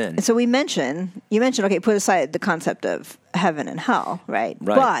deadly sin. And so you mentioned, okay, put aside the concept of heaven and hell, right?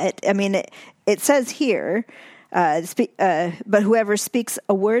 But, it says here, but whoever speaks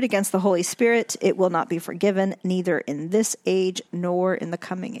a word against the Holy Spirit, it will not be forgiven, neither in this age nor in the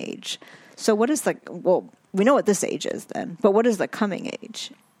coming age. So what is we know what this age is then, but what is the coming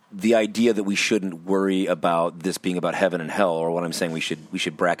age? The idea that we shouldn't worry about this being about heaven and hell, or what I'm saying, we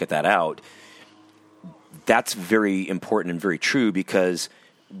should bracket that out. That's very important and very true because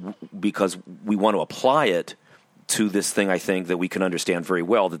we want to apply it to this thing, I think, that we can understand very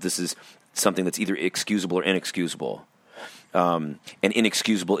well, that this is something that's either excusable or inexcusable, and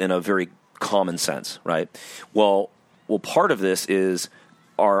inexcusable in a very common sense, right? Well, part of this is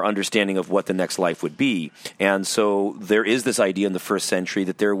our understanding of what the next life would be. And so there is this idea in the first century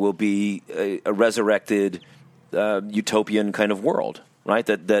that there will be a resurrected utopian kind of world, right?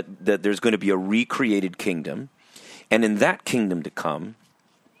 That there's going to be a recreated kingdom, and in that kingdom to come,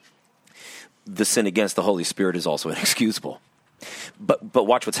 the sin against the Holy Spirit is also inexcusable. But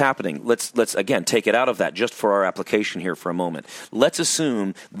watch what's happening. Let's again take it out of that just for our application here for a moment. Let's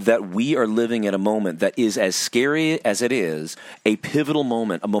assume that we are living at a moment that is as scary as it is a pivotal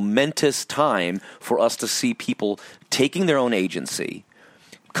moment, a momentous time for us to see people taking their own agency,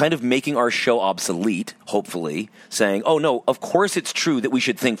 kind of making our show obsolete, hopefully, saying, oh, no, of course it's true that we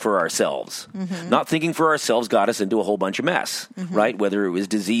should think for ourselves. Mm-hmm. Not thinking for ourselves got us into a whole bunch of mess, right? Whether it was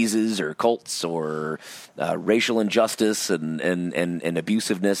diseases or cults or racial injustice and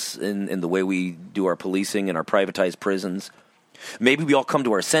abusiveness in the way we do our policing and our privatized prisons. Maybe we all come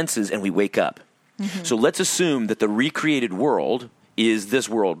to our senses and we wake up. Mm-hmm. So let's assume that the recreated world is this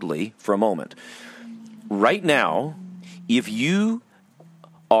worldly for a moment. Right now, if you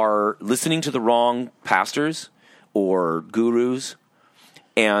are listening to the wrong pastors or gurus,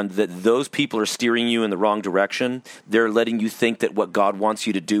 and that those people are steering you in the wrong direction, they're letting you think that what God wants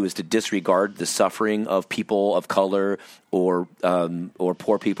you to do is to disregard the suffering of people of color or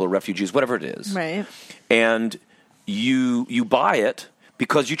poor people or refugees, whatever it is. Right. And you buy it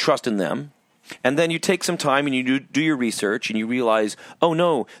because you trust in them. And then you take some time and you do your research and you realize, oh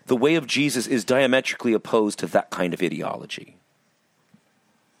no, the way of Jesus is diametrically opposed to that kind of ideology.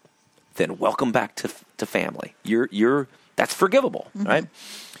 Then welcome back to family. That's forgivable, right?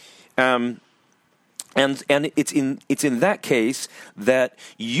 And it's in that case that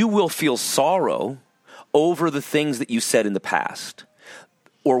you will feel sorrow over the things that you said in the past,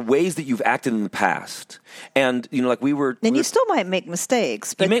 or ways that you've acted in the past. And like we were, and you still might make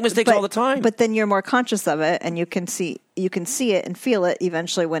mistakes. But, you make mistakes all the time. But then you're more conscious of it, and you can see it and feel it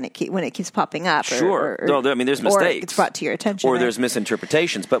eventually when it keeps popping up. Sure. There's mistakes. Or it's brought to your attention. Or there's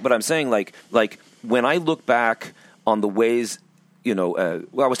misinterpretations. But I'm saying, like when I look back on the ways, I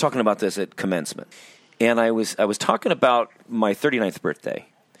was talking about this at commencement, and I was talking about my 39th birthday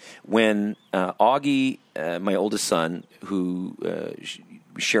when Augie, my oldest son, who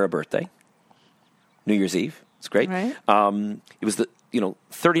share a birthday, New Year's Eve. It's great. Right. It was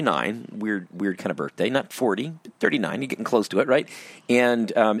 39, weird kind of birthday, not 40, 39, you're getting close to it, right?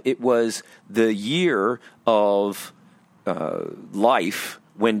 And it was the year of life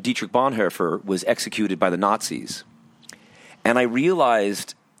when Dietrich Bonhoeffer was executed by the Nazis. And I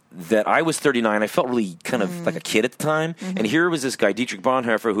realized that I was 39. I felt really kind of like a kid at the time. Mm-hmm. And here was this guy, Dietrich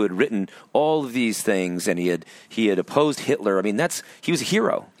Bonhoeffer, who had written all of these things, and he had opposed Hitler. I mean, he was a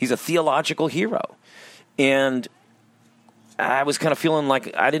hero. He's a theological hero. And I was kind of feeling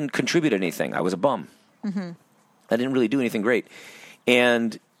like I didn't contribute anything. I was a bum. Mm-hmm. I didn't really do anything great.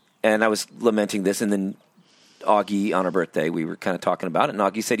 And I was lamenting this, and then Augie, on her birthday, we were kind of talking about it, and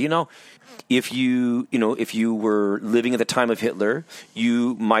Augie said, if you were living at the time of Hitler,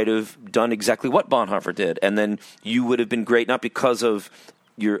 you might have done exactly what Bonhoeffer did, and then you would have been great, not because of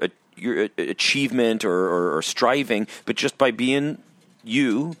your achievement or striving, but just by being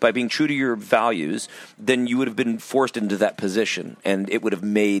by being true to your values, then you would have been forced into that position, and it would have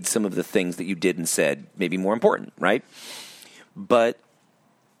made some of the things that you did and said maybe more important, right? But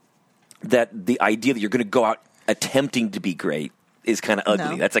that the idea that you're going to go out attempting to be great is kind of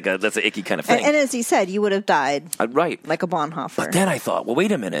ugly. No. That's an icky kind of thing. And as he said, you would have died right, like a Bonhoeffer. But then I thought, well,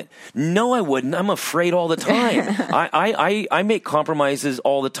 wait a minute. No, I wouldn't. I'm afraid all the time. I make compromises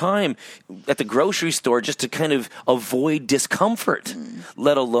all the time at the grocery store just to kind of avoid discomfort,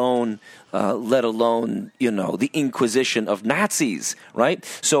 let alone the Inquisition of Nazis, right?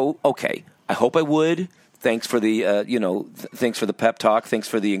 So, okay, I hope I would. Thanks for the thanks for the pep talk. Thanks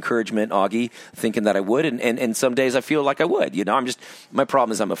for the encouragement, Augie. Thinking that I would, and some days I feel like I would. My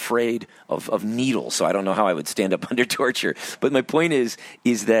problem is I'm afraid of needles, so I don't know how I would stand up under torture. But my point is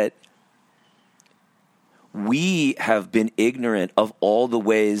that we have been ignorant of all the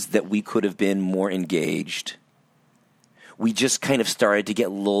ways that we could have been more engaged. We just kind of started to get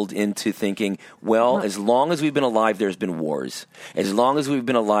lulled into thinking, well, as long as we've been alive, there's been wars. As long as we've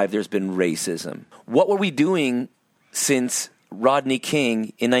been alive, there's been racism. What were we doing since Rodney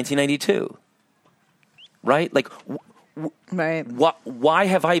King in 1992? Right? Like, right. Why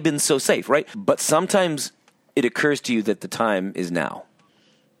have I been so safe, right? But sometimes it occurs to you that the time is now.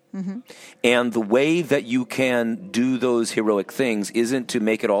 Mm-hmm. And the way that you can do those heroic things isn't to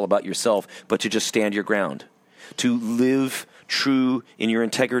make it all about yourself, but to just stand your ground. To live true in your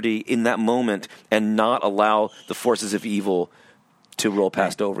integrity in that moment and not allow the forces of evil to roll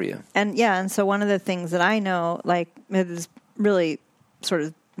past over you. And so one of the things that I know, like, it has really sort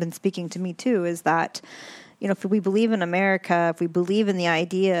of been speaking to me too, is that, if we believe in America, if we believe in the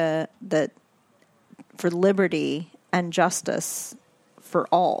idea that for liberty and justice for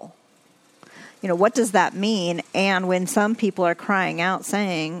all, what does that mean? And when some people are crying out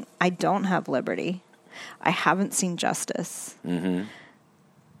saying, I don't have liberty, I haven't seen justice. Mm-hmm.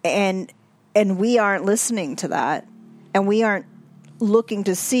 And we aren't listening to that. And we aren't looking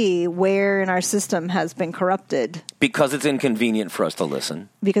to see where in our system has been corrupted. Because it's inconvenient for us to listen.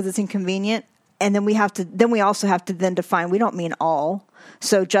 Because it's inconvenient. And then we also have to define, we don't mean all.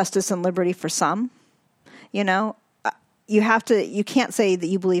 So justice and liberty for some. You can't say that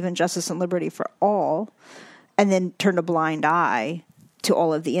you believe in justice and liberty for all and then turn a blind eye to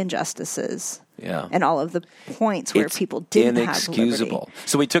all of the injustices. Yeah. And all of the points where people didn't have liberty. Inexcusable.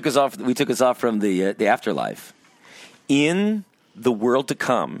 So we took us off from the afterlife. In the world to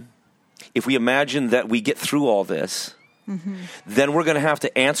come, if we imagine that we get through all this, then we're going to have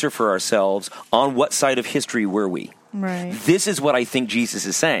to answer for ourselves on what side of history were we. Right. This is what I think Jesus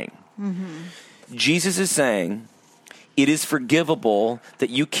is saying. Mm-hmm. Jesus is saying, it is forgivable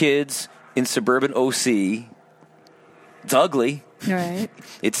that you kids in suburban OC, it's ugly. Right.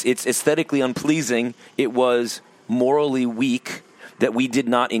 It's aesthetically unpleasing. It was morally weak that we did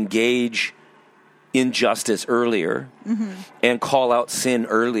not engage in justice earlier and call out sin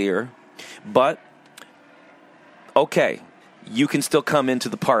earlier. But, okay, you can still come into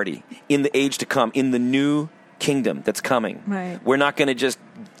the party in the age to come, in the new kingdom that's coming. Right. We're not going to just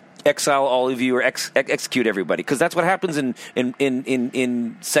exile all of you or execute everybody, because that's what happens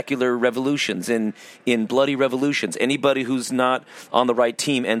in secular revolutions, in bloody revolutions. Anybody who's not on the right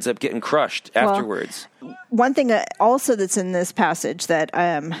team ends up getting crushed afterwards. One thing also that's in this passage that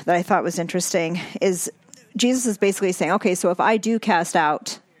I thought was interesting is Jesus is basically saying, okay, so if I do cast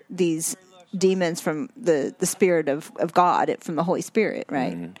out these demons from the Spirit of God, from the Holy Spirit,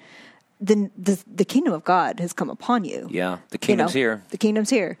 right? Mm-hmm. Then the kingdom of God has come upon you. Yeah, the kingdom's here. The kingdom's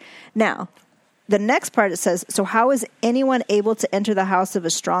here. Now, the next part, it says, so how is anyone able to enter the house of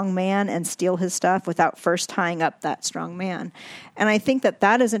a strong man and steal his stuff without first tying up that strong man? And I think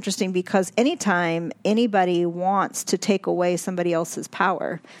that is interesting, because anytime anybody wants to take away somebody else's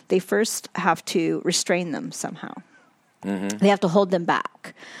power, they first have to restrain them somehow. They have to hold them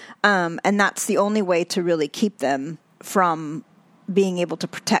back. And that's the only way to really keep them from being able to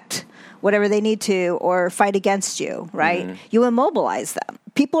protect whatever they need to or fight against you, right? You immobilize them.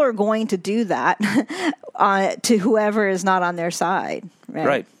 People are going to do that to whoever is not on their side, right?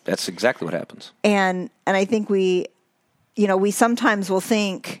 Right. That's exactly what happens. And I think we sometimes will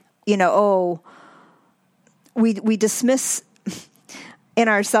think, we dismiss in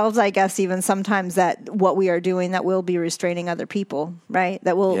ourselves, I guess, even sometimes that what we are doing, that will be restraining other people, right?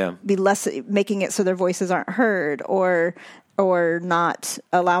 That will be less, making it so their voices aren't heard or not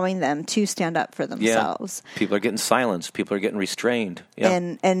allowing them to stand up for themselves. Yeah. People are getting silenced. People are getting restrained. Yeah.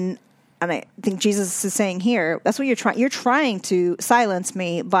 And I think Jesus is saying here, that's what you're trying. You're trying to silence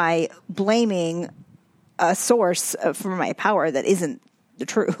me by blaming a source for my power that isn't the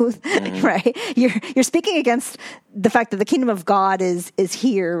truth, right? You're speaking against the fact that the kingdom of God is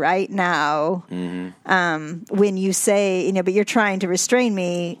here right now. When you say, but you're trying to restrain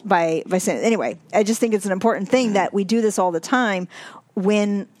me by saying, anyway, I just think it's an important thing that we do this all the time.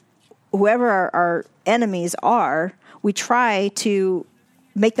 When whoever our enemies are, we try to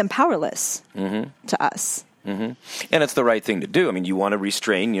make them powerless to us. And it's the right thing to do. I mean, you want to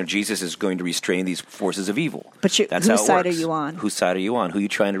restrain. Jesus is going to restrain these forces of evil. But that's whose how it side works. are you on? Whose side are you on? Who are you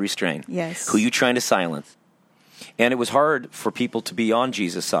trying to restrain? Yes. Who are you trying to silence? And it was hard for people to be on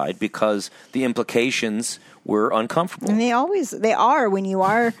Jesus' side because the implications were uncomfortable. And they are when you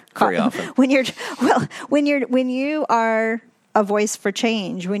are very often. when you are a voice for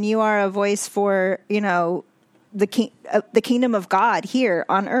change, when you are a voice for the kingdom of God here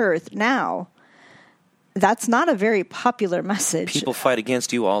on earth now. That's not a very popular message. People fight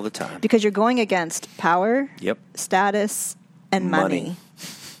against you all the time. Because you're going against power, status, and money.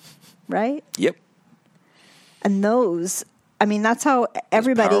 Right? Yep. And that's how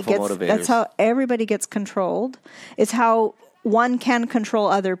everybody gets controlled. It's how one can control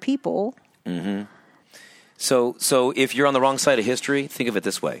other people. So if you're on the wrong side of history, think of it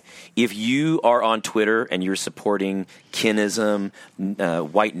this way. If you are on Twitter and you're supporting kinism,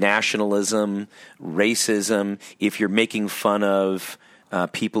 white nationalism, racism, if you're making fun of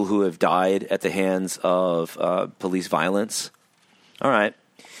people who have died at the hands of police violence, all right.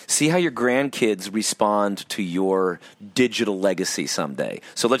 See how your grandkids respond to your digital legacy someday.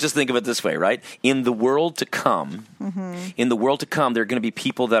 So let's just think of it this way, right? In the world to come, there are going to be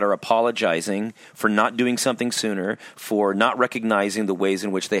people that are apologizing for not doing something sooner, for not recognizing the ways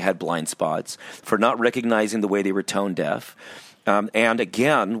in which they had blind spots, for not recognizing the way they were tone deaf. And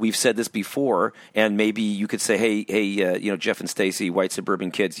again, we've said this before, and maybe you could say, hey, Jeff and Stacy, white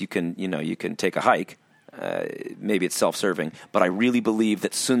suburban kids, you can take a hike. Maybe it's self-serving, but I really believe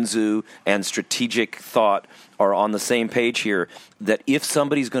that Sun Tzu and strategic thought are on the same page here, that if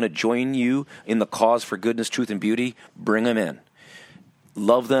somebody's going to join you in the cause for goodness, truth, and beauty, bring them in.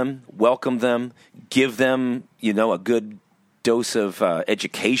 Love them, welcome them, give them, a good dose of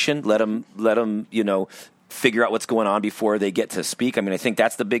education. Let them, figure out what's going on before they get to speak. I mean, I think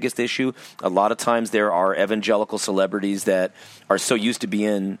that's the biggest issue. A lot of times there are evangelical celebrities that are so used to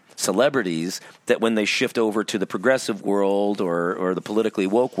being celebrities that when they shift over to the progressive world or the politically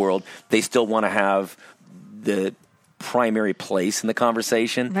woke world, they still want to have the primary place in the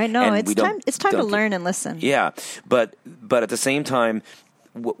conversation. Right. No, it's time to learn and listen. Yeah. But at the same time,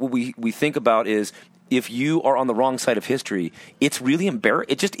 what we think about is if you are on the wrong side of history, it's really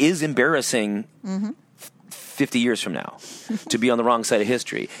it just is embarrassing 50 years from now to be on the wrong side of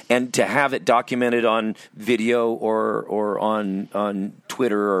history and to have it documented on video or on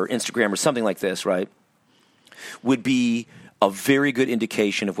Twitter or Instagram or something like this, right, would be a very good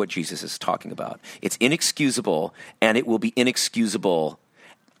indication of what Jesus is talking about. It's inexcusable, and it will be inexcusable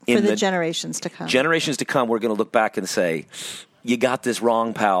for the generations to come. Generations to come, we're going to look back and say, you got this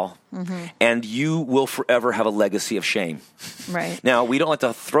wrong, pal, and you will forever have a legacy of shame. Right. Now, we don't like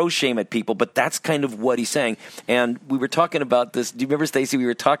to throw shame at people, but that's kind of what he's saying. And we were talking about this. Do you remember, Stacy? We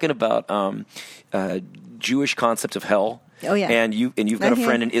were talking about Jewish concepts of hell. Oh, yeah. And you've got a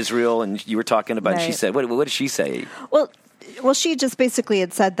friend in Israel, and you were talking about. Right. And she said, "What did she say?" Well, she just basically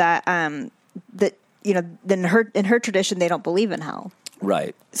had said that that in her tradition they don't believe in hell.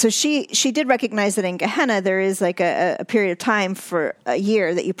 Right. So she did recognize that in Gehenna there is like a period of time for a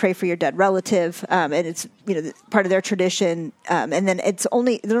year that you pray for your dead relative, and it's part of their tradition, and then it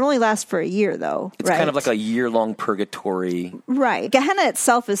only lasts for a year though. It's kind of like a year-long purgatory. Right. Gehenna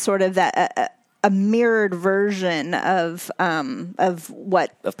itself is sort of that a mirrored version of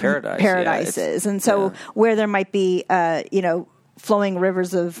what paradise is, and so where there might be flowing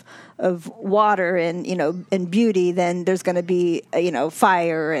rivers of water and, and beauty, then there's going to be,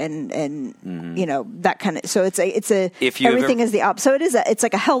 fire and that kind of, so everything is the opposite. So it's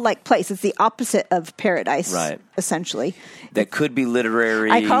like a hell-like place. It's the opposite of paradise, right? Essentially. That could be literary.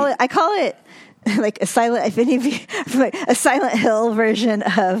 I call it like a silent Hill version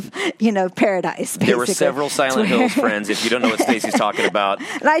of, paradise. Basically. There were several Silent Hills friends. If you don't know what Stacy's talking about,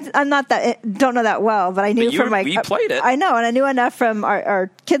 and don't know that well, but I knew you played it. I know, and I knew enough from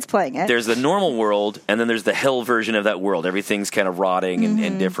our kids playing it. There's the normal world, and then there's the hell version of that world. Everything's kind of rotting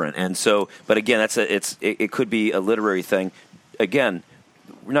and different, and so. But again, it could be a literary thing. Again,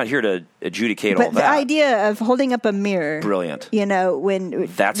 we're not here to adjudicate all that. But the idea of holding up a mirror, brilliant.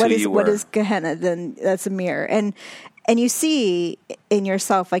 What is Gehenna? Then that's a mirror, and you see in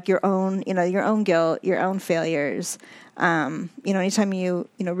yourself like your own guilt, your own failures. Anytime you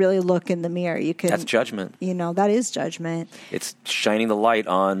really look in the mirror, you can. That's judgment. That is judgment. It's shining the light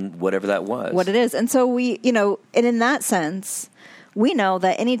on whatever that was. What it is, and so we, and in that sense, we know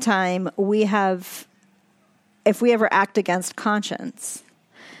that anytime if we ever act against conscience,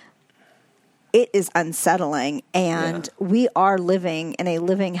 it is unsettling, and we are living in a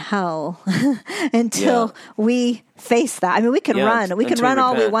living hell until we face that. I mean, we can run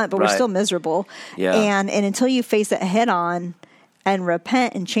all we want, but we're still miserable. Yeah. And until you face it head on and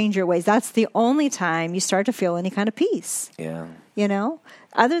repent and change your ways, that's the only time you start to feel any kind of peace. Yeah.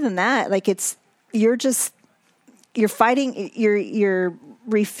 Other than that, like you're fighting, you're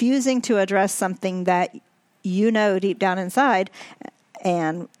refusing to address something that deep down inside,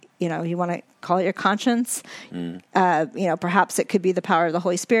 and you want to call it your conscience. Perhaps it could be the power of the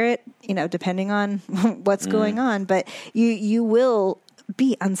Holy Spirit, depending on what's going on. But you will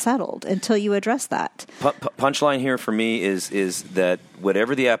be unsettled until you address that. Punchline here for me is that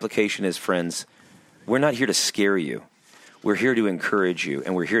whatever the application is, friends, we're not here to scare you. We're here to encourage you,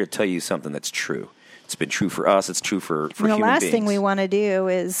 and we're here to tell you something that's true. It's been true for us. It's true for human beings. The last thing we want to do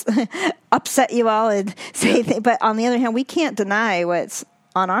is upset you all and say things. But on the other hand, we can't deny what's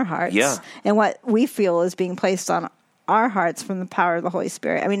on our hearts and what we feel is being placed on our hearts from the power of the Holy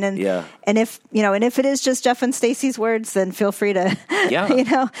Spirit. I mean, and if it is just Jeff and Stacy's words, then feel free to,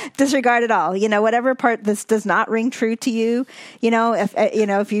 disregard it all. Whatever part this does not ring true to you,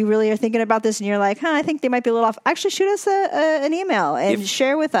 if you really are thinking about this and you're like, I think they might be a little off. Actually, shoot us an email and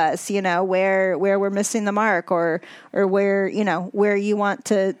share with us, where we're missing the mark or where you want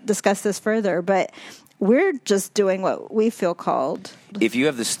to discuss this further. But we're just doing what we feel called. If you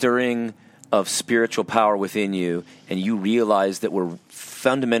have the stirring of spiritual power within you and you realize that we're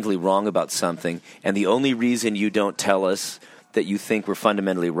fundamentally wrong about something, and the only reason you don't tell us that you think we're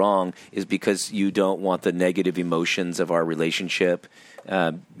fundamentally wrong is because you don't want the negative emotions of our relationship,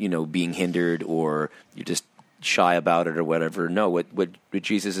 being hindered, or you're just shy about it or whatever. No, what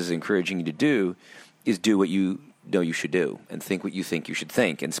Jesus is encouraging you to do is do what you know you should do, and think what you think you should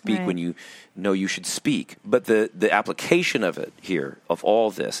think, and speak when you know you should speak. But the application of it here, of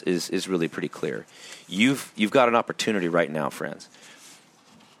all this, is really pretty clear. You've got an opportunity right now, friends.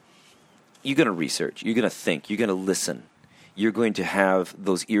 You're going to research. You're going to think. You're going to listen. You're going to have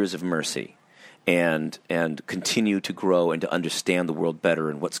those ears of mercy and continue to grow and to understand the world better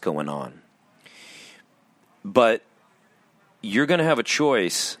and what's going on. But you're going to have a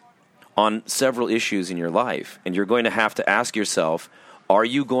choice on several issues in your life, and you're going to have to ask yourself, are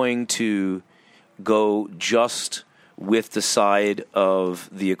you going to go just with the side of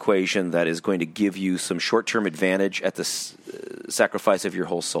the equation that is going to give you some short-term advantage at the sacrifice of your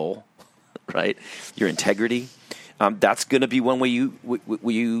whole soul, right? Your integrity. That's going to be one way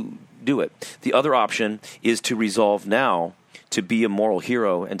you do it. The other option is to resolve now to be a moral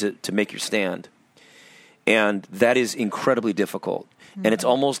hero and to make your stand. And that is incredibly difficult. And it's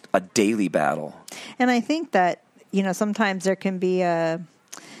almost a daily battle. And I think that, sometimes there can be a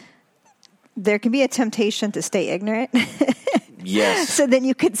temptation to stay ignorant. Yes. So then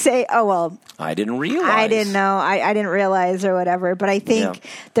you could say, oh, well, I didn't realize. I didn't know. I didn't realize or whatever. But I think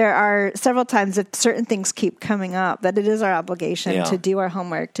there are several times if certain things keep coming up that it is our obligation to do our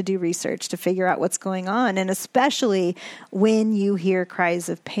homework, to do research, to figure out what's going on. And especially when you hear cries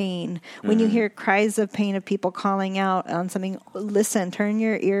of pain, when you hear cries of pain of people calling out on something, listen, turn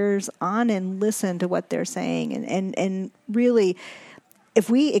your ears on and listen to what they're saying. And really,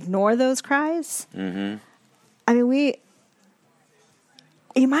 if we ignore those cries, I mean,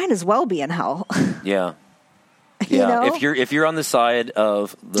 you might as well be in hell. Yeah. Yeah. If you're on the side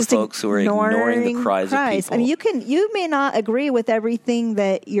of the just folks who are ignoring the cries of people. I mean, you may not agree with everything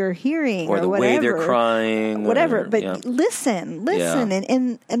that you're hearing or the whatever, way they're crying, whatever. But listen,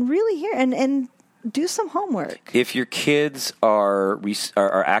 and really hear and do some homework. If your kids are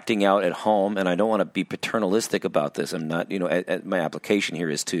acting out at home, and I don't want to be paternalistic about this, I'm not, my application here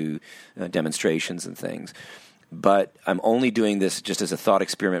is to demonstrations and things, but I'm only doing this just as a thought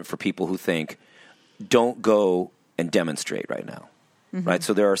experiment for people who think, don't go and demonstrate right now, right?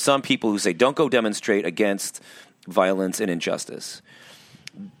 So there are some people who say, don't go demonstrate against violence and injustice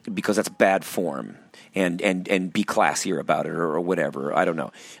because that's bad form, and be classier about it or whatever. I don't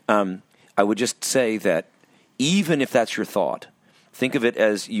know. I would just say that even if that's your thought, think of it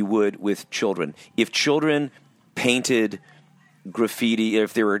as you would with children. If children painted graffiti,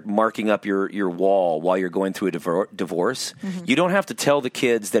 if they were marking up your wall while you're going through a divorce, you don't have to tell the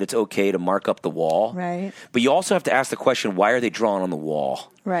kids that it's okay to mark up the wall. Right. But you also have to ask the question, why are they drawing on the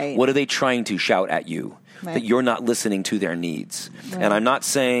wall? Right. What are they trying to shout at you? Right. That you're not listening to their needs. Right. And I'm not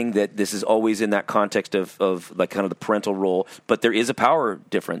saying that this is always in that context of like kind of the parental role, but there is a power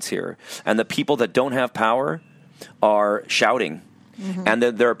difference here. And the people that don't have power are shouting. And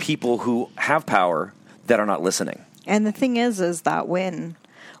there are people who have power that are not listening. And the thing is that when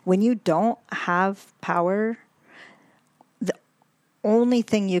you don't have power, the only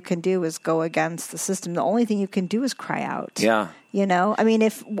thing you can do is go against the system. The only thing you can do is cry out. Yeah. I mean,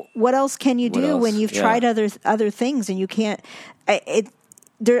 what else can you do when you've tried other things and you can't? I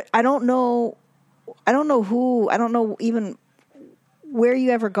don't know even where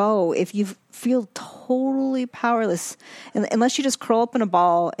you ever go if you feel totally powerless, unless you just curl up in a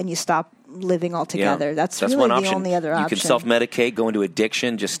ball and you stop living altogether. Yeah. That's really one the option. Only other option. You can self-medicate, go into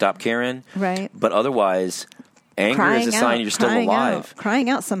addiction, just stop caring. Right. But otherwise, anger is a sign you're still alive. Crying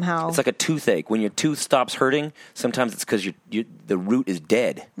out somehow. It's like a toothache. When your tooth stops hurting, sometimes it's because the root is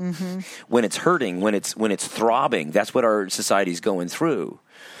dead. When it's hurting, when it's throbbing, that's what our society's going through.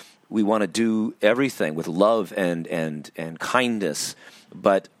 We want to do everything with love and kindness,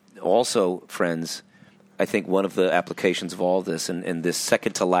 but also, friends, I think one of the applications of all this, and this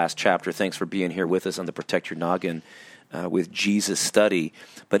second to last chapter, thanks for being here with us on the Protect Your Noggin with Jesus study.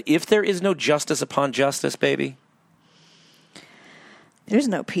 But if there is no justice upon justice, baby, there's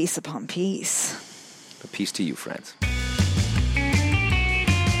no peace upon peace. But peace to you, friends.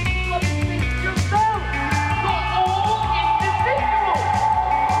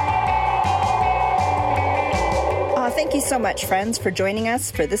 Thank you so much, friends, for joining us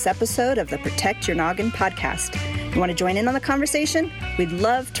for this episode of the Protect Your Noggin podcast. You want to join in on the conversation? We'd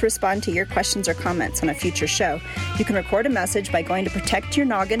love to respond to your questions or comments on a future show. You can record a message by going to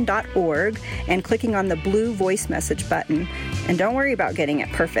protectyournoggin.org and clicking on the blue voice message button. And don't worry about getting it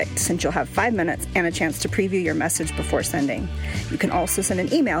perfect, since you'll have 5 minutes and a chance to preview your message before sending. You can also send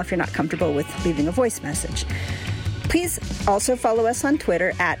an email if you're not comfortable with leaving a voice message. Please also follow us on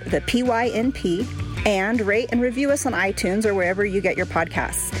Twitter at the PYNP, and rate and review us on iTunes or wherever you get your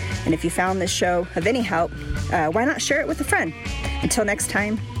podcasts. And if you found this show of any help, why not share it with a friend? Until next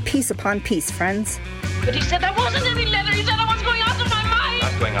time, peace upon peace, friends. But he said there wasn't any letter. He said I was going out of my mind.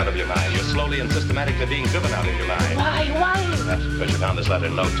 Not going out of your mind. You're slowly and systematically being driven out of your mind. Why? That's because you found this letter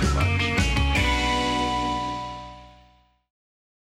no too much.